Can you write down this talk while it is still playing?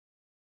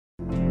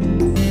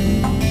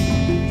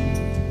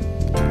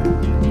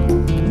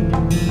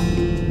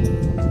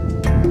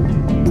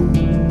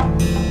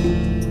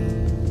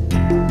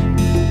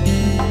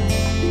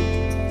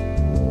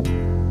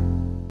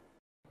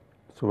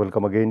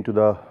welcome again to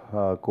the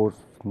course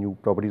New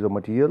Properties of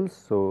Materials.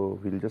 So,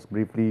 we will just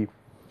briefly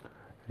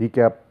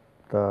recap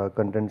the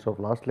contents of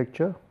last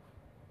lecture.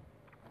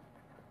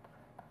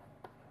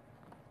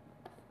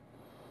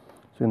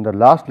 So, in the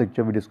last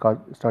lecture we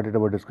started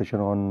our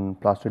discussion on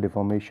plastic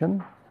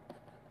deformation,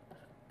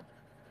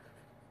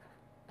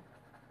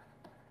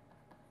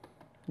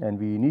 and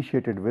we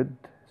initiated with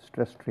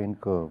stress strain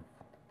curve.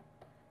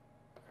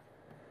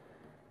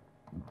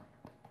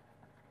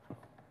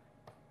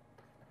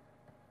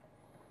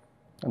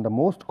 And the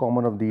most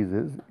common of these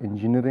is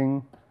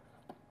engineering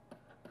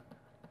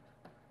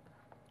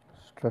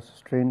stress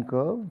strain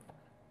curve,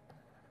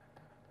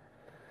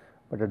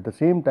 but at the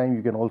same time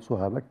you can also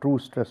have a true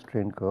stress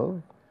strain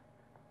curve.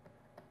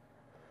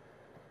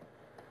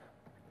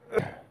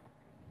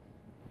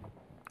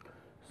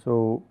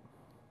 So,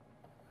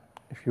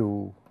 if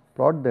you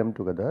plot them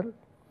together,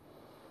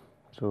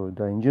 so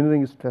the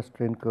engineering stress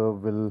strain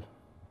curve will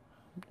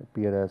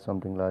appear as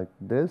something like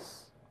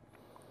this.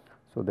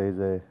 So, there is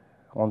a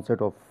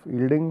onset of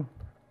yielding,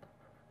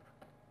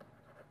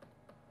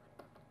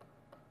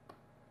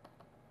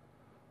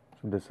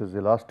 so this is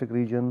elastic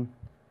region,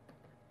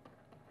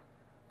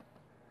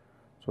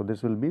 so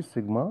this will be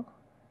sigma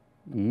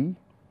E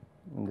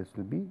and this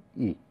will be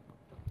E,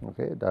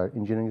 okay, the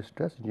engineering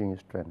stress, engineering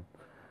strain.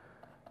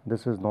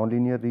 This is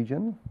nonlinear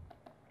region,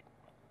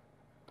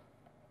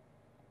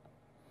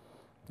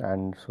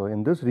 and so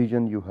in this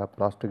region you have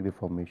plastic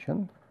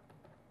deformation,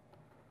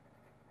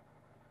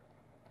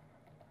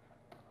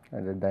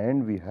 and at the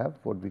end we have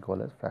what we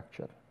call as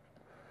fracture.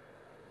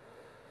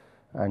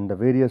 And the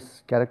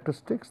various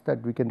characteristics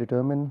that we can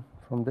determine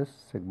from this,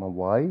 sigma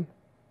y,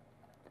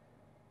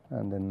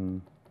 and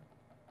then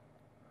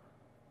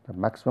the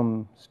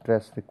maximum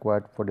stress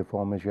required for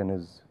deformation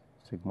is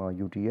sigma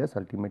UTS,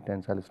 ultimate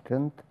tensile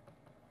strength,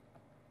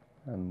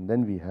 and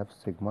then we have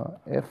sigma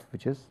F,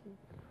 which is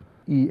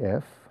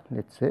EF,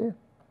 let us say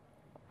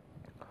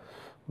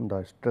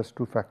the stress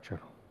to fracture,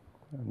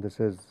 and this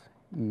is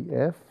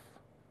EF,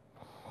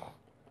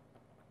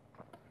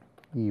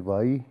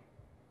 EY,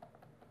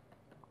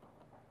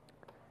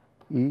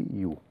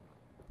 EU.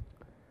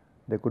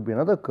 There could be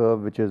another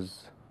curve which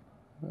is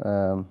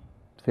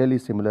fairly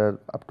similar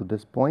up to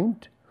this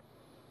point,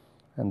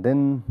 and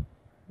then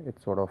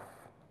it sort of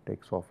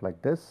takes off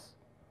like this.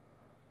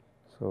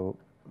 So,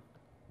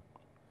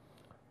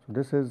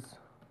 this is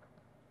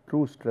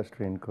true stress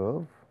strain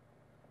curve,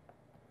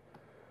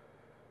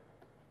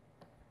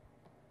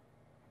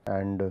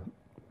 and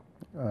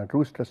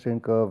true stress strain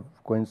curve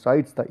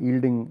coincides the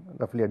yielding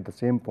roughly at the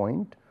same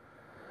point,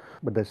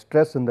 but the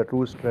stress in the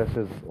true stress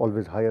is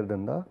always higher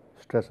than the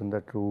stress in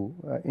the true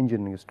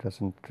engineering stress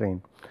and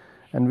strain,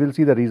 and we will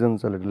see the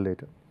reasons a little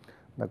later.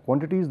 The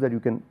quantities that you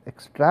can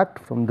extract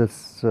from this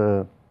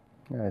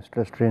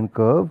stress strain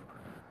curve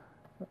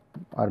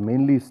are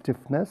mainly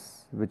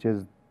stiffness, which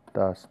is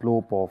the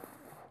slope of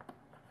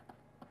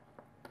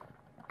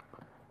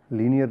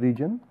linear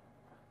region,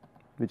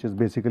 which is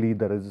basically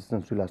the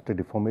resistance to elastic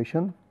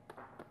deformation.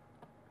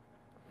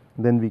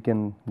 Then we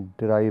can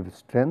derive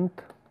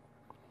strength,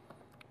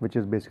 which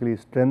is basically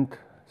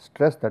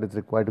stress that is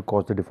required to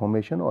cause the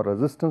deformation, or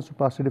resistance to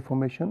plastic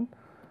deformation,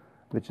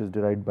 which is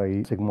derived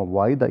by sigma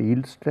y, the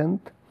yield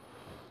strength.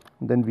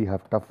 Then we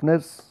have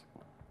toughness,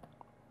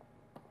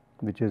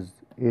 which is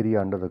area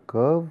under the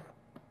curve,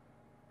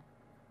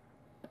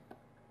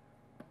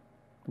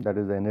 that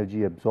is the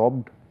energy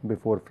absorbed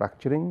before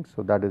fracturing.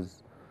 So, that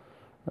is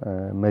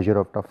measure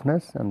of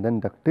toughness, and then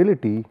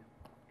ductility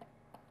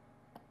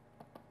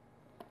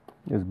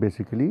is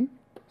basically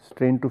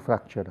strain to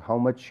fracture, how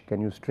much can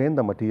you strain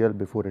the material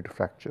before it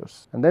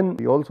fractures. And then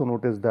we also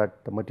notice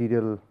that the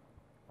material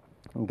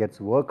gets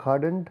work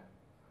hardened,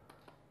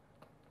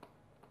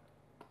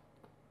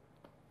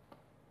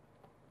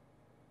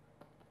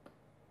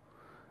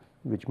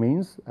 which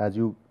means as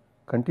you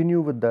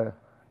continue with the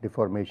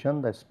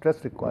deformation, the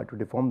stress required to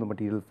deform the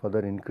material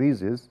further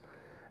increases,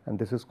 and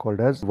this is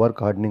called as work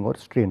hardening or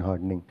strain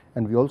hardening.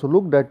 And we also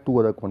looked at two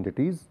other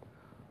quantities.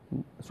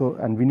 So,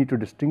 and we need to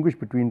distinguish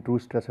between true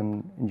stress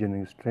and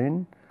engineering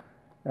strain.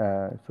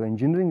 So,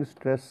 engineering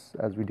stress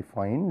as we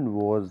defined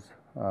was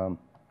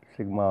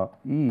sigma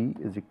E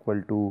is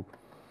equal to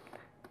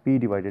P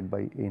divided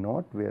by A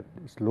naught, where it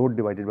is load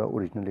divided by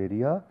original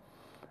area,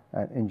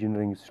 and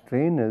engineering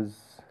strain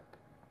is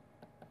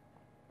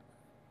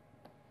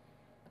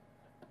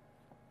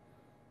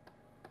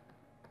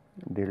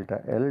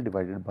delta L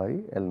divided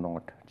by L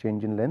naught,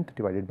 change in length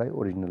divided by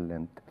original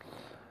length,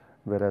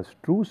 whereas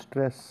true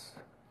stress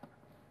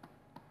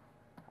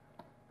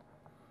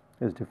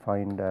is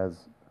defined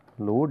as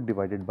load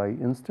divided by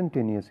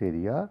instantaneous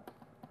area,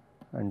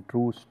 and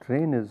true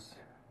strain is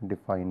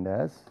defined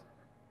as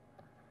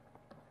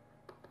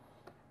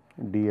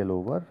dl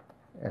over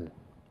L.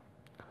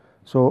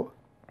 So,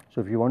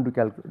 if you want to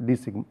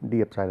calculate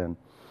d epsilon,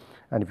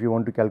 and if you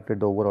want to calculate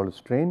the overall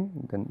strain,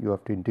 then you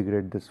have to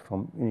integrate this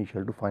from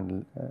initial to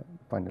final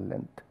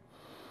length.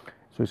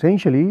 So,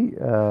 essentially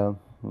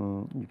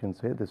you can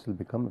say this will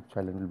become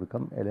epsilon will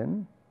become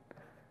ln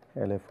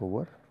LF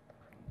over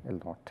L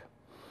naught.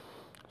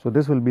 So,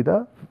 this will be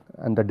the,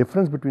 and the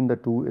difference between the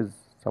two is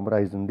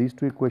summarized in these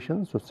two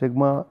equations. So,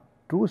 sigma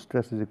true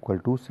stress is equal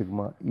to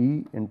sigma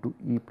E into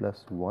E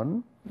plus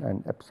 1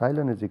 and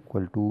epsilon is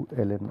equal to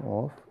ln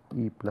of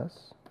E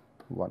plus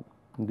 1.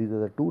 These are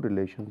the two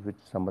relations which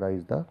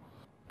summarize the,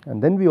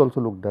 and then we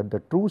also looked at the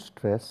true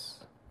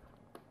stress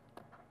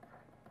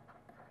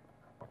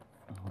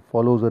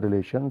follows a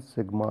relation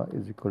sigma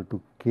is equal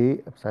to k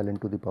epsilon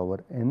to the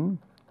power n,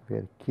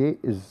 where k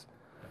is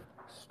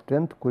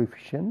strength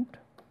coefficient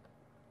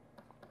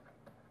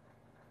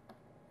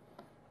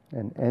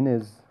and n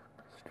is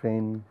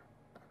strain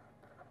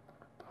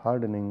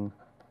hardening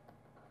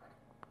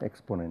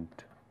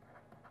exponent,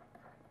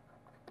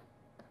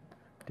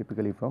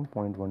 typically from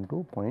 0.1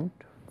 to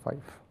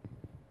 0.5.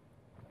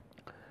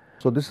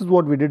 So, this is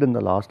what we did in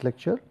the last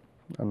lecture,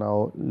 and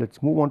now let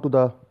us move on to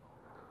the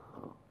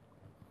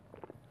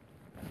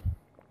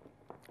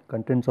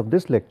contents of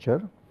this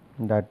lecture.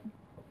 That,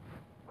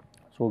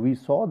 so we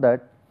saw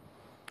that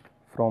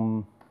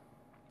from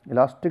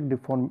elastic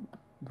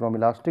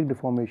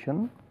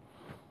deformation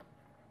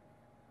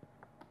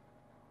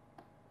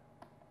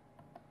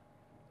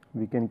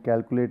we can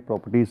calculate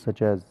properties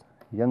such as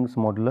Young's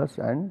modulus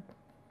and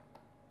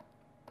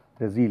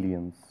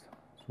resilience.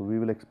 So, we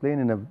will explain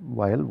in a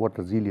while what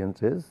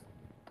resilience is.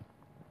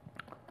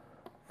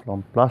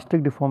 From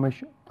plastic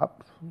deformation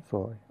up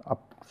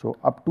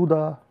to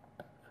the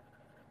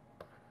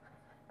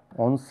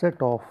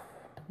onset of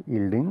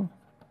yielding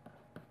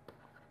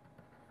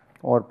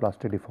or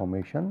plastic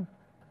deformation,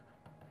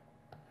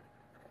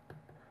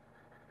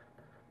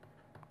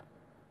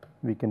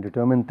 we can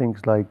determine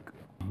things like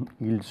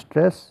yield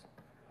stress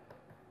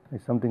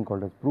is something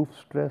called as proof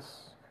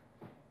stress.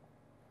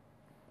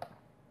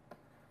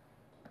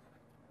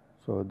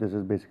 So, this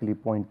is basically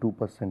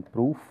 0.2%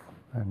 proof,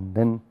 and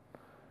then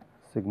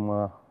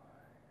sigma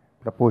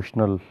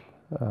proportional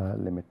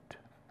limit.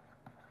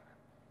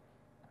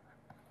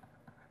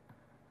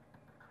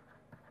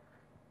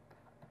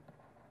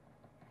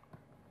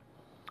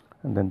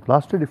 And then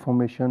plastic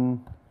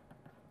deformation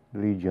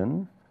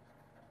region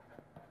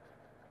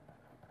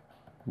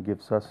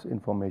gives us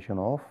information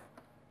of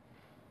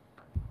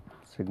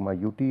sigma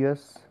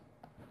UTS,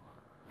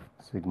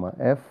 sigma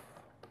F,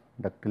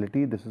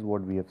 ductility. This is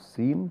what we have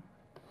seen,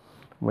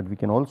 but we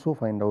can also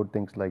find out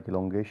things like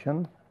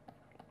elongation,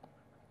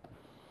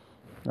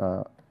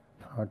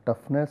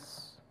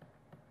 toughness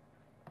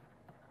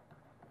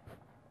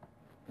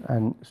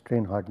and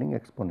strain hardening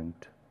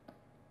exponent.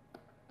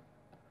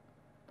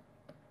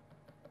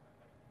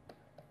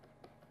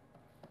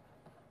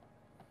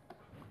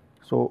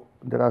 So,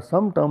 there are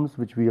some terms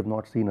which we have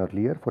not seen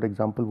earlier. For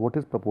example, what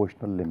is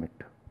proportional limit?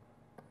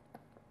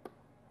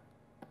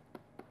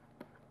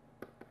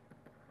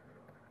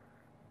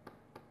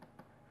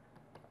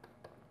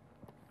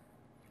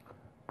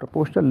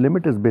 Proportional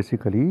limit is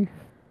basically,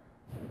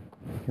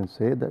 you can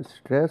say, the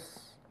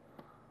stress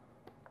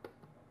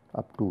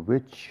up to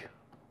which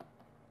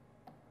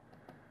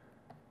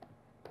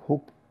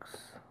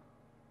Hooke's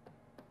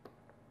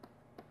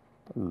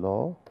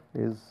law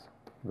is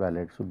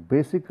valid. So,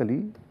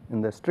 basically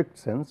in the strict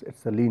sense it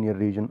is a linear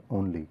region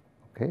only.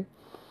 Okay.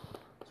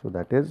 So,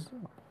 that is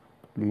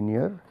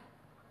linear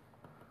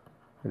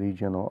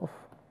region of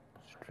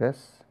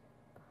stress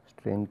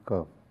strain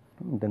curve.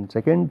 Then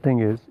second thing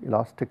is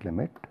elastic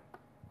limit.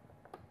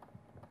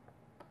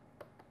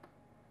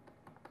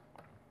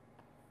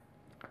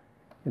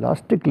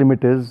 Elastic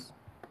limit is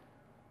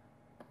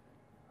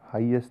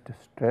highest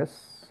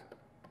stress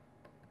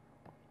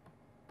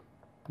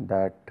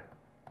that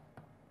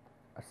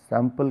a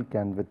sample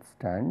can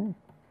withstand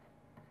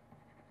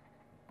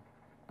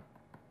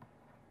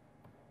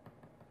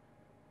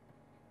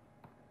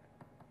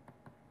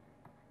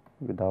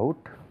without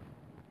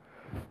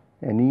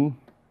any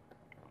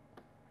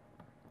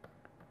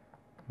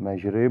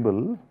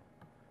measurable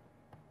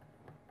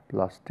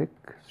plastic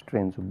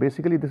strain. So,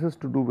 basically this is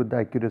to do with the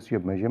accuracy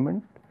of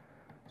measurement.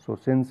 So,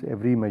 since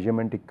every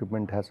measurement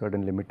equipment has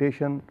certain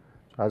limitation,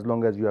 so as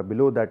long as you are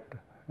below that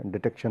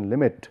detection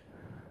limit,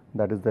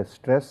 that is the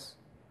stress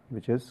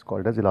which is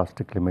called as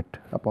elastic limit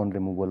upon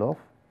removal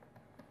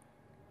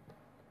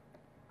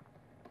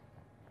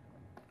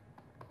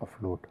of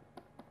load.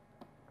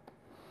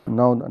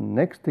 Now, the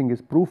next thing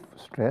is proof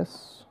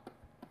stress.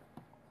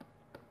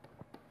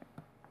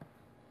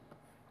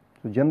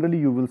 So, generally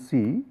you will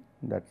see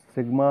that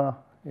sigma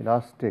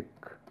elastic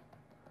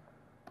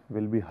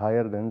will be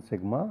higher than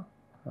sigma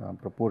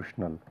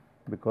proportional,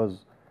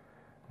 because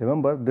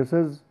remember this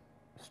is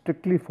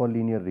strictly for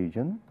linear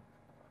region,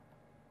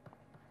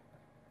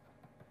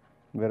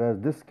 whereas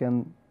this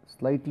can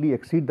slightly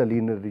exceed the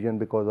linear region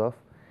because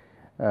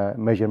of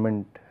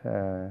measurement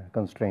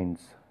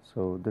constraints.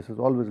 So, this is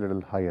always a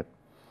little higher.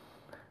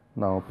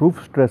 Now,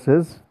 proof stress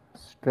is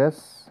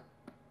stress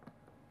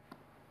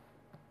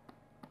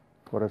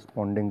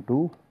corresponding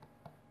to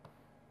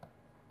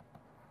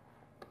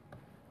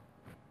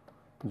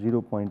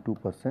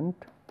 0.2%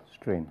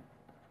 strain,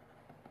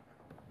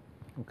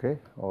 okay,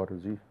 or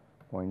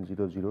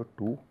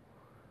 0.002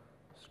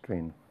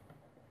 strain.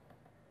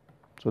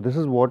 So, this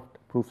is what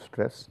proof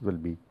stress will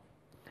be.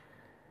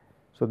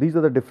 So, these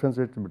are the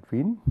differences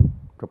between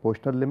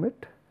proportional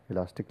limit,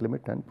 elastic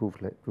limit and proof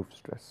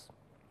stress.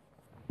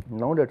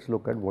 Now, let us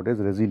look at what is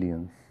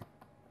resilience.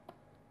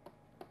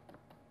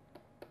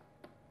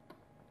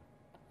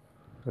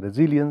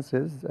 Resilience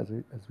is,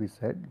 as we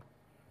said,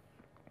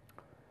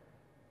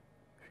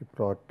 if you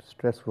plot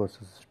stress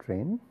versus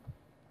strain,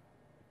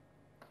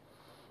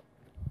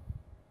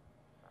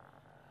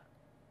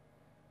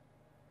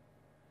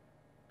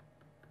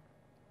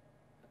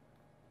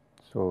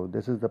 so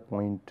this is the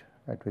point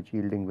at which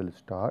yielding will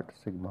start,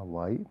 sigma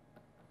y.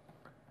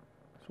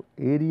 So,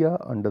 area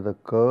under the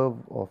curve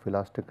of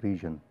elastic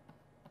region.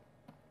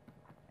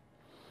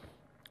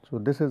 So,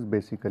 this is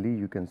basically,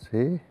 you can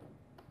say,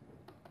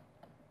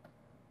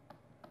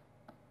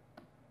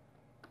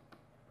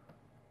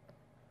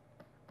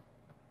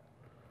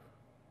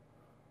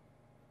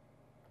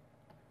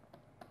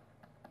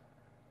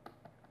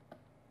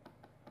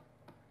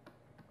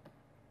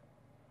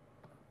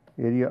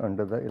 area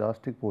under the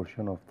elastic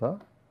portion of the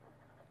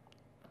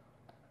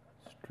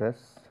stress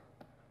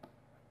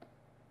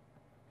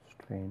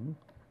strain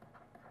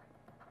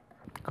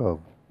curve.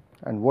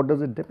 And what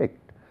does it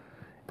depict?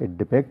 It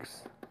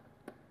depicts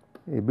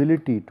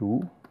ability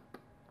to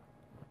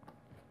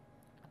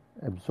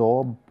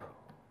absorb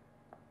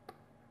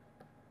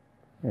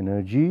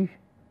energy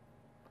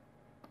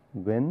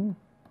when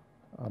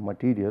a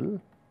material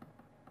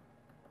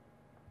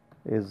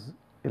is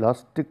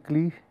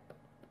elastically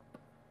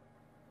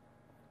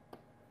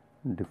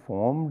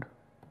deformed,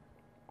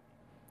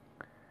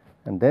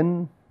 and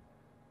then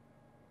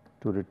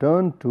to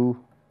return to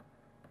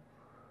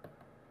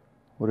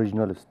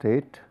original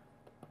state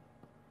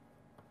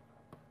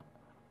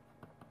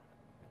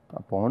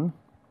upon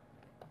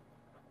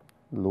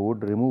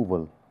load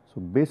removal. So,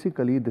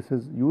 basically this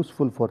is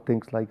useful for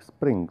things like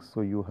springs.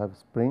 So, you have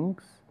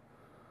springs,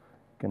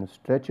 you can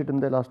stretch it in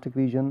the elastic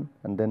region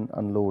and then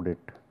unload it.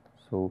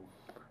 So,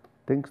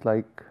 things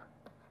like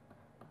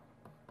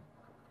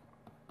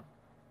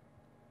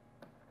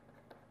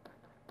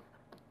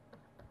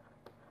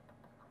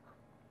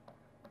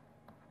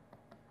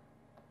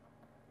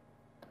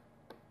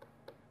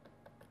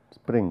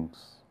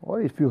springs, or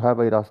if you have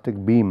an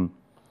elastic beam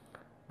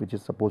which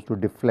is supposed to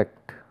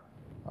deflect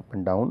up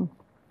and down.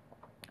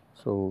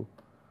 So,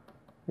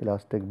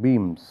 elastic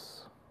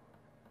beams,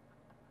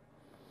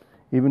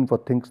 even for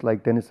things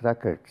like tennis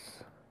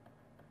rackets,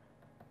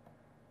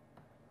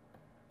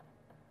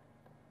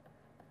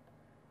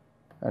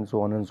 and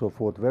so on and so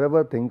forth,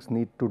 wherever things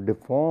need to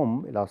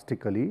deform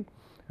elastically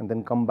and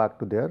then come back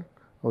to their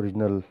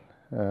original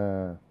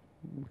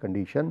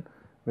condition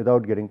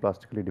without getting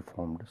plastically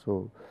deformed.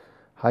 So,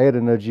 higher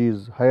energy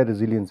is, higher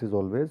resilience is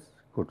always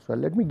good. So,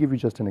 let me give you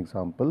just an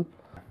example.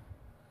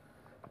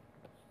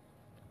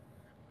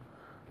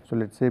 So,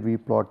 let us say we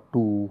plot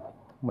two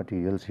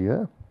materials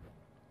here.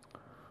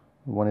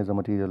 One is a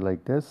material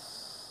like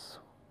this,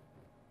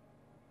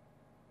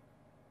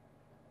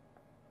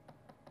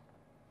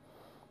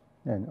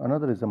 and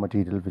another is a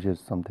material which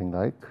is something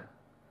like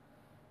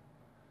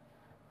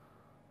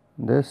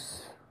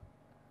this.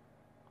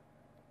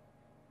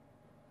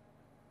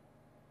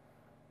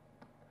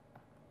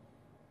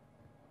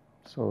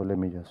 So, let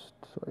me just,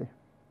 sorry.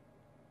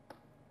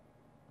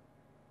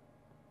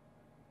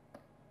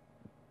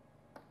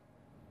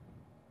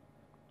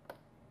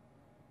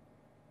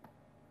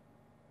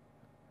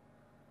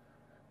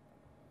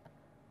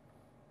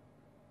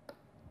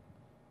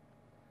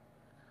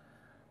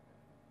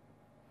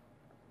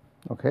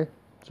 Okay.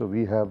 So,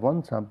 we have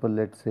one sample,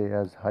 let us say,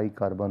 as high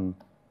carbon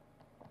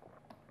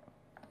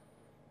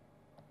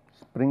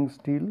spring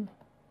steel,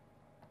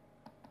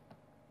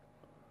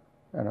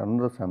 and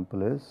another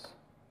sample is,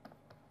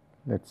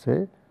 let us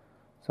say,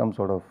 some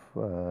sort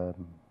of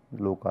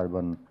low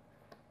carbon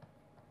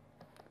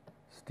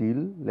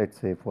steel, let us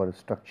say, for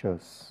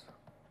structures.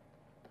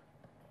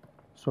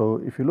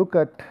 So, if you look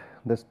at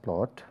this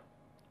plot,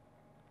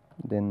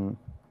 then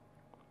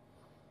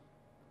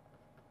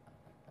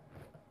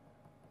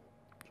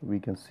we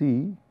can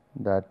see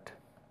that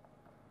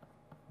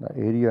the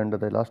area under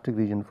the elastic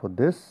region for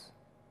this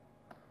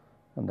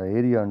and the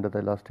area under the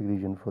elastic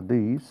region for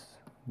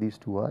these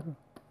two are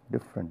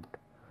different.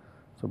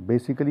 So,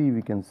 basically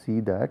we can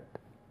see that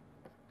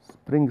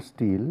spring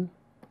steel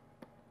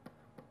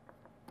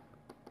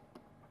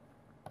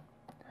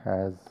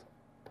has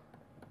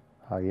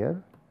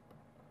higher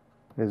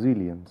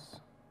resilience,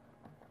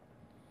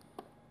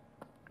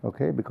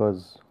 okay,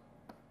 because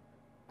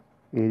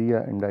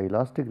area in the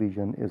elastic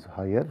region is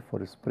higher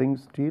for spring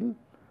steel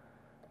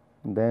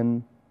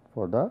than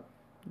for the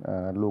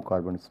low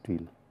carbon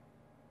steel.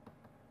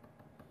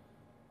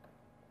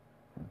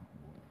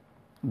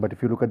 But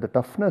if you look at the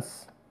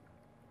toughness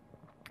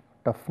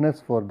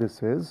for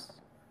this is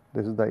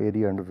the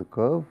area under the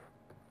curve,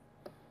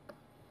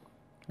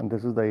 and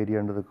this is the area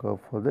under the curve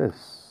for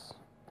this.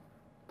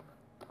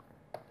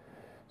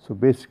 So,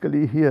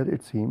 basically here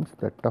it seems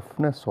that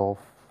toughness of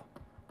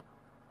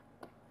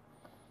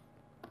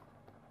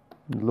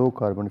low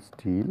carbon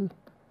steel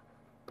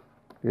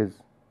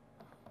is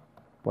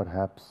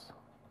perhaps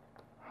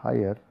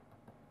higher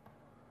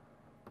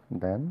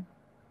than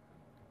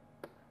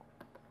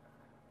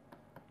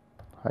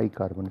high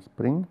carbon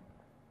spring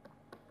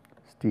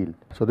steel.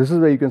 So, this is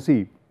where you can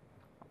see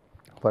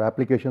for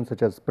applications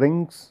such as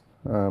springs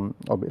or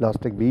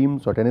elastic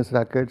beams or tennis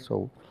rackets.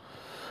 So,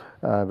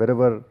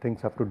 wherever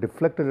things have to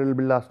deflect a little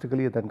bit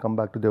elastically and then come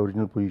back to the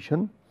original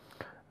position,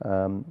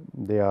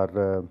 they have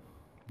to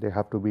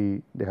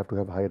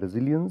have high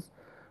resilience,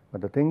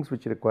 but the things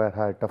which require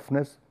higher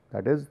toughness,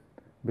 that is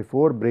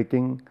before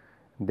breaking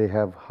they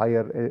have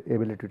higher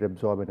ability to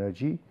absorb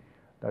energy,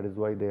 that is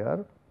why they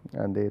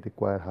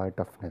require high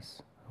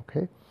toughness.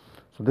 Okay.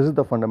 So, this is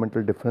the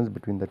fundamental difference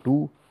between the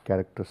two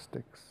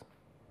characteristics.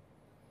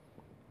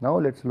 Now,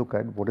 let us look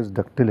at what is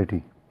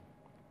ductility.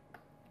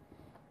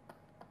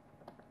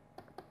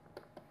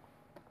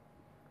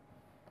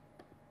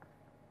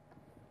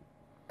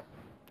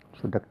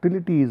 So,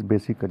 ductility is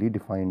basically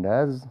defined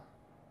as,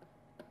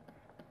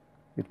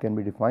 it can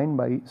be defined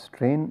by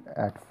strain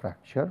at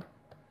fracture,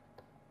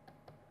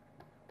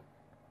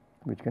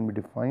 which can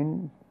be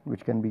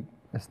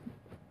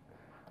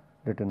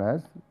written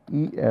as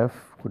EF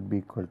could be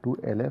equal to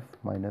LF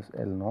minus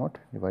L naught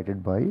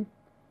divided by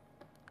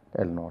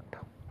L naught,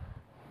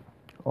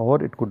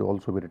 or it could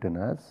also be written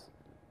as,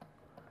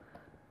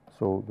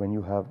 so when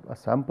you have a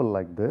sample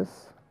like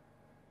this,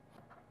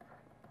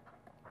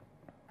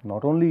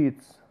 not only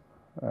it's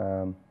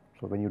so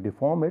when you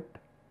deform it,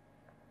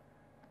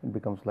 it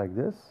becomes like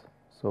this.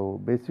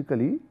 So,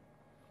 basically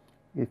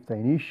if the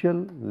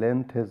initial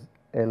length is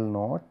L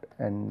naught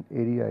and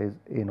area is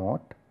A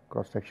naught,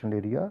 cross sectional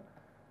area,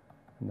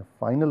 and the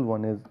final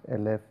one is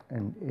LF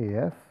and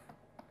AF,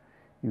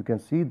 you can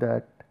see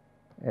that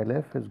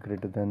LF is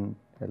greater than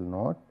L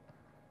naught,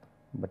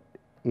 but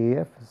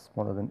AF is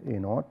smaller than A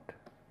naught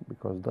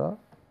because the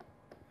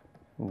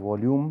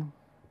volume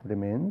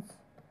remains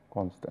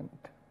constant.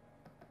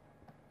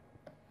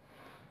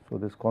 So,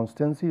 this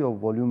constancy of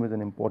volume is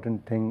an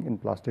important thing in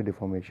plastic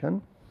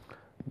deformation,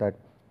 that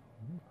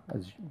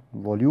as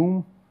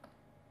volume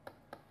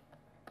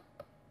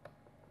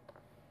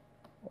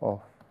of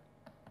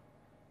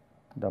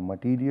the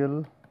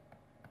material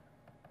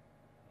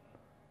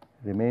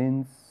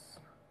remains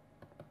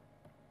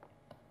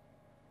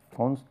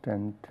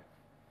constant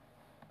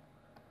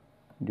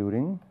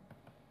during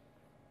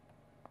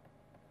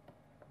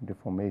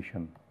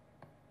deformation.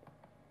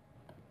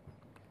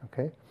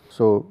 Okay.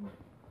 So,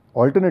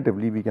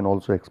 alternatively we can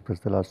also express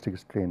the elastic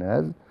strain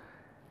as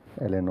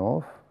ln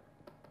of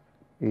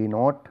A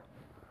naught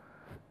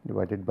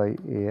divided by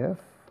AF.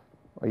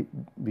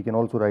 We can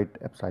also write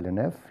epsilon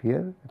f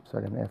here.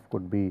 Epsilon f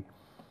could be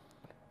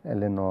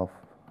ln of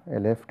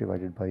LF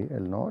divided by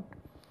L naught,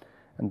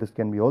 and this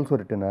can be also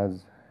written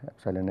as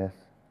epsilon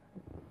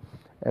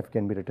f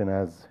can be written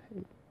as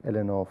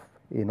ln of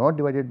A naught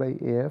divided by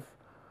AF,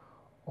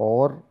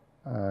 or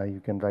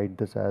you can write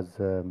this as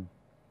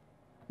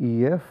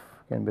EF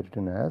can be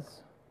written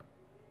as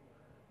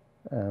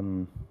A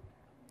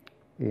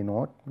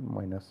naught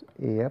minus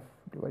AF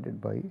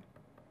divided by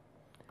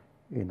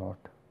A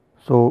naught.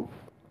 So,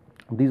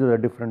 these are the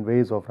different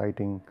ways of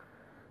writing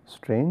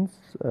strains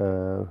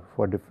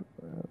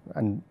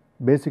and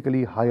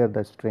basically higher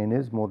the strain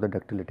is, more the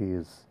ductility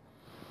is.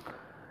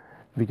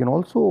 We can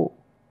also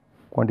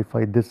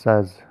quantify this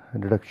as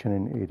reduction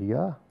in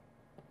area.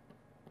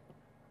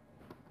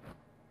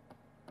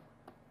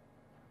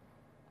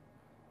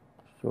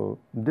 So,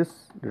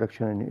 this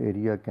reduction in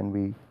area can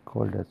be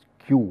called as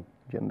Q.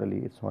 Generally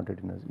it is not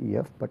written as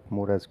EF, but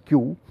more as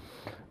Q,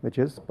 which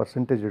is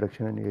percentage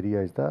reduction in area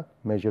is the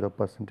measure of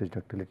percentage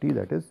ductility,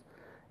 that is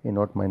A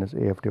naught minus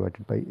AF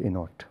divided by A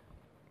naught.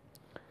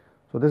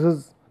 So, this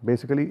is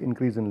basically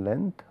increase in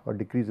length or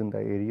decrease in the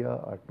area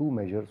are two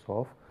measures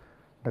of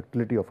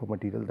ductility of a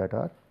material that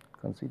are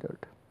considered.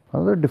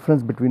 Another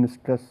difference between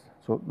stress.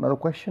 So, now the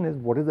question is,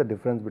 what is the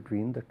difference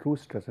between the true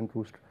stress and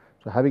true strain?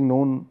 So, having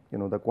known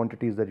the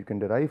quantities that you can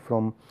derive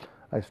from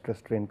a stress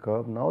strain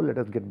curve, now let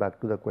us get back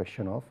to the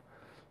question of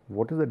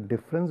what is the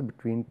difference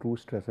between true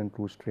stress and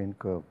true strain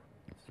curve.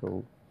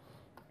 So,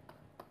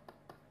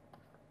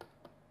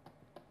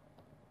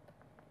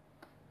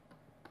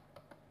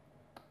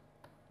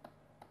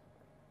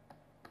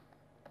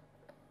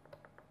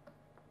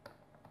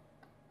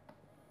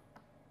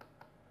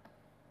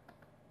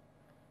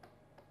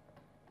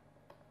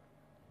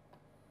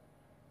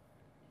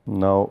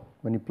 now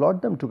when you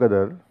plot them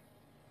together,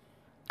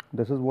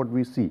 this is what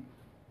we see.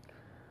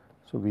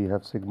 So, we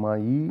have sigma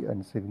E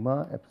and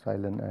sigma,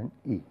 epsilon and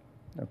E.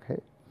 Okay.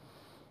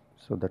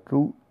 So, the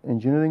true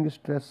engineering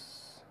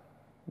stress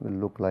will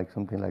look like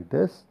something like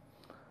this,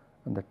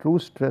 and the true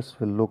stress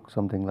will look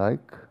something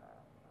like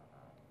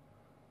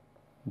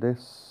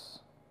this.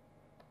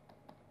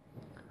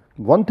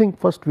 One thing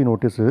first we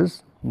notice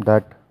is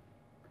that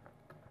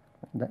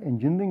the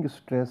engineering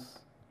stress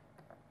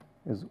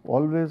is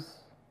always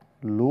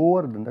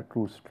lower than the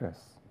true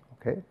stress.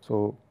 Okay.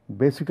 So,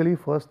 basically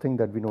first thing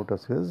that we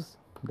notice is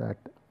that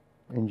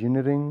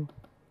engineering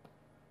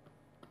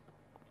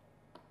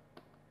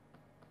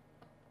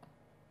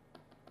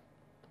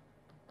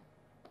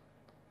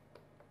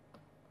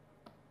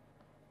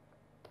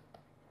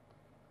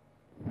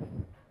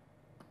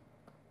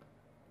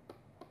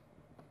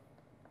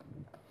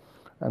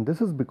and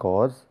this is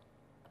because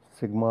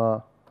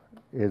sigma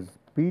is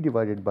P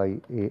divided by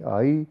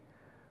AI,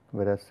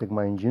 whereas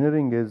sigma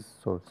engineering is,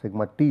 so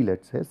sigma T,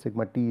 let us say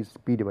sigma T is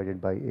P divided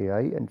by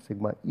AI and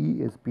sigma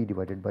E is P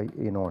divided by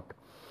A naught.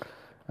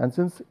 And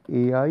since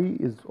AI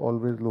is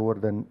always lower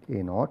than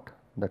A naught,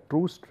 the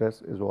true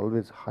stress is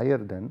always higher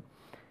than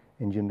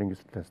engineering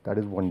stress. That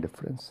is one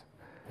difference.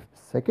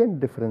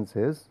 Second difference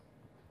is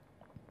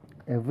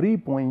every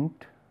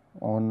point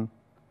on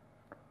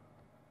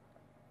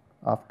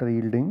after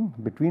yielding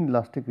between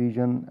elastic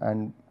region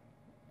and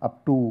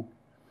up to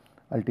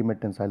ultimate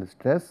tensile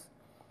stress,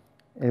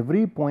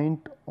 every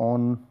point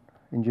on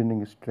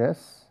engineering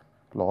stress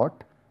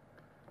plot,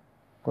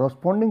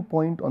 corresponding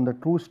point on the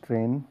true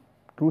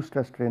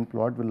stress strain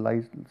plot will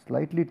lie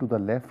slightly to the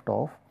left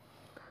of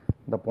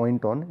the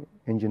point on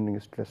engineering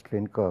stress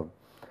strain curve,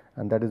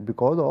 and that is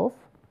because of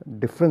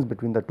difference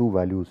between the two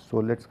values. So,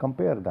 let us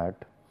compare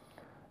that.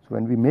 So,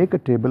 when we make a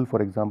table,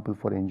 for example,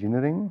 for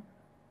engineering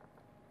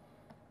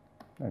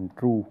and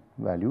true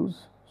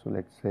values, so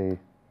let us say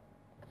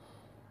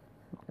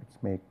let us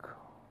make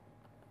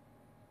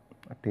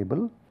a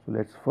table. So,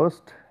 let us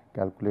first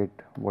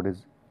calculate what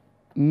is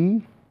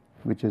E,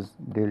 which is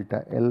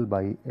delta L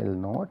by L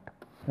naught,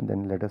 and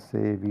then let us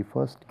say we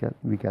first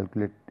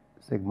calculate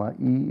sigma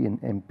E in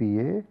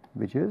MPa,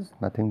 which is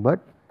nothing but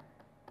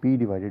P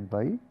divided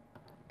by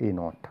A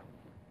naught.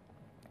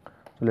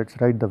 So, let us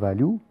write the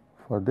value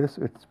for this.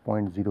 It is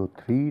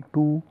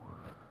 0.032,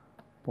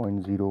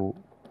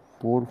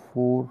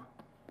 0.044,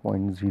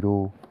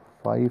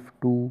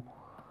 0.052,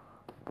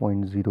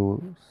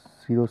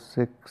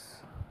 0.006,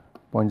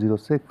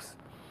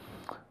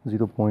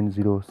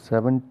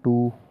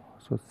 0.072,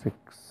 so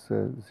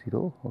 60,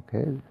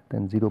 okay,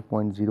 then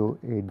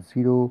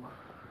 0.080,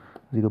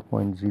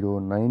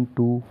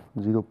 0.092,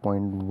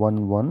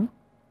 0.115.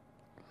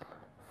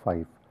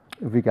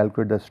 If we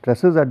calculate the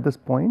stresses at this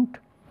point,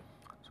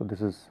 so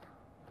this is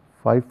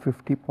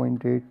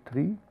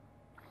 550.83,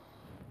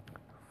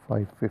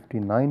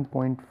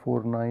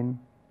 559.49,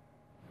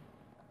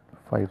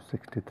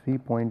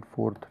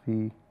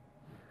 563.43,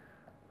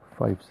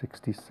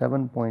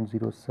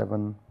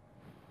 567.07,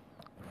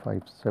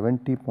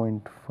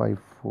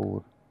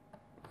 570.54,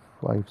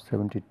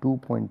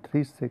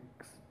 572.36,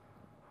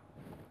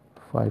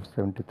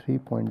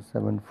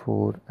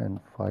 573.74 and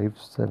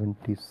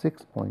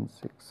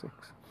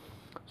 576.66.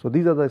 So,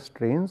 these are the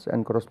strains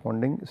and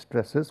corresponding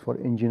stresses for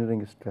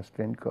engineering stress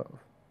strain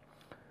curve.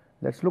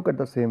 Let us look at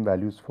the same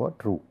values for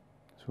true.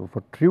 So,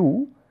 for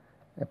true,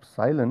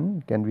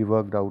 epsilon can be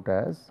worked out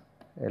as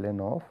ln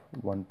of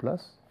 1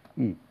 plus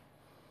E,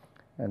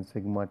 and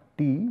sigma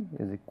T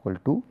is equal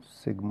to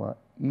sigma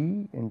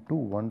E into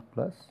 1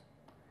 plus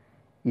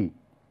E.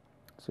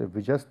 So, if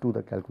we just do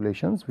the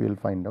calculations, we will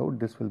find out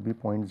this will be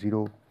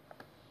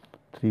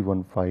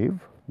 0.0315,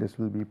 this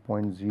will be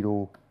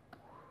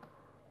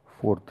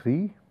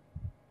 0.043,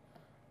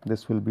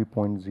 this will be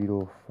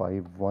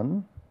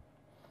 0.051,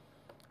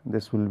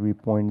 this will be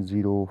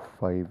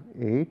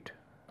 0.058,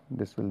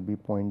 this will be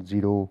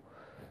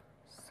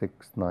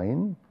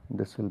 0.069,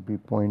 this will be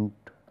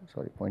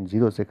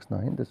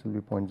 0.069, this will be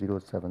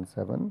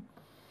 0.077,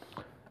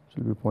 this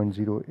will be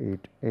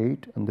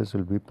 0.088 and this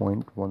will be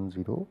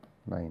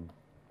 0.109.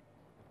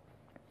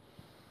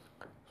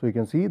 So, you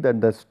can see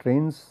that the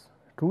strains,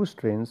 true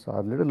strains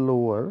are little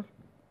lower,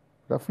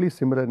 roughly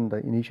similar in the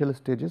initial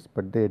stages,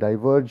 but they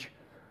diverge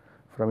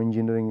from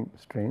engineering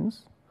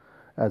strains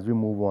as we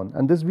move on,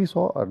 and this we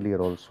saw earlier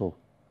also.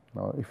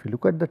 Now, if you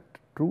look at the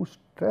true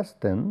stress,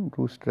 then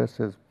true stress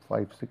is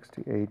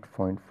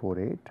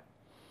 568.48,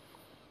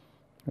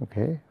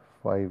 okay,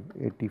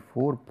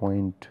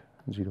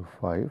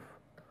 584.05,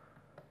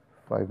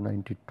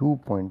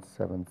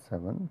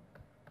 592.77,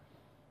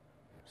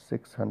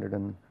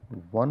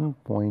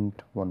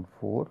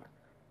 601.14,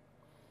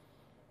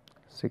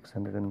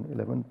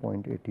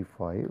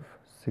 611.85,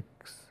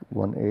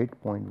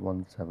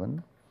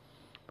 618.17,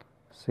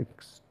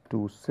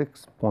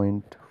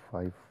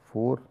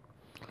 626.54,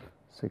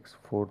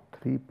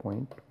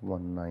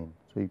 643.19.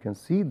 So, you can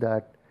see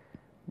that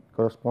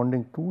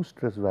corresponding true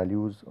stress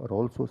values are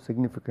also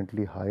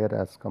significantly higher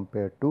as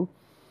compared to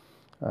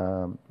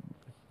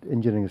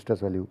engineering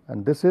stress value,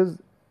 and this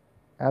is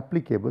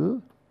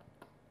applicable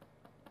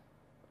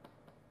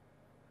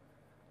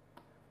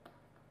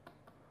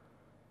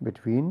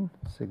between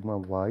sigma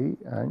y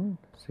and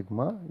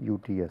sigma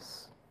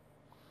UTS,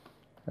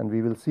 and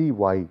we will see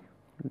why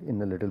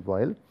in a little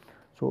while.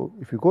 So,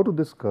 if you go to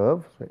this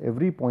curve, so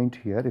every point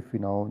here, if we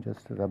now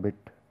just rub it,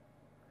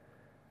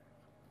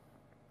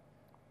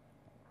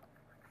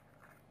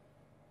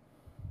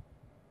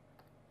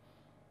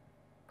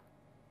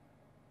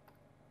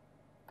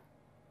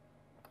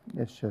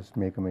 let us just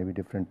make a maybe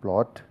different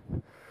plot.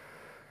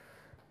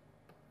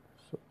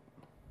 So,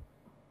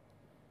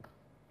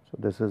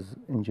 this is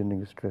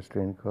engineering stress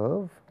strain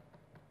curve,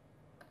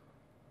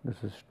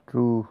 this is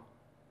true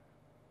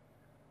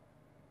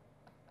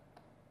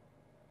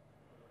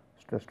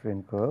stress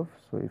strain curve.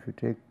 So, if you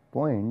take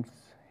points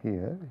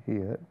here,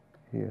 here,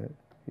 here,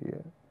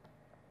 here,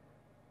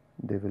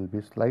 they will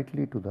be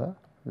slightly to the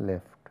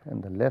left,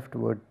 and the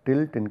leftward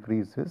tilt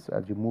increases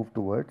as you move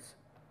towards.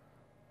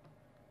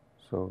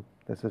 So,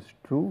 this is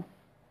true,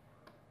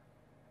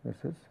 this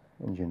is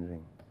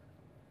engineering.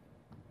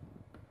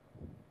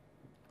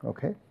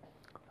 Okay.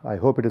 I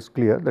hope it is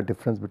clear the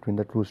difference between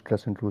the true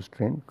stress and true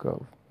strain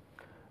curve.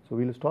 So,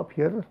 we will stop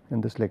here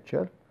in this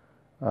lecture.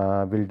 We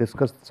will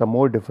discuss some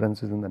more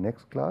differences in the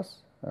next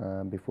class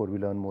before we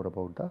learn more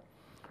about the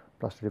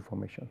plaster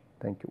deformation.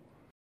 Thank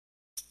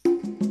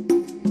you.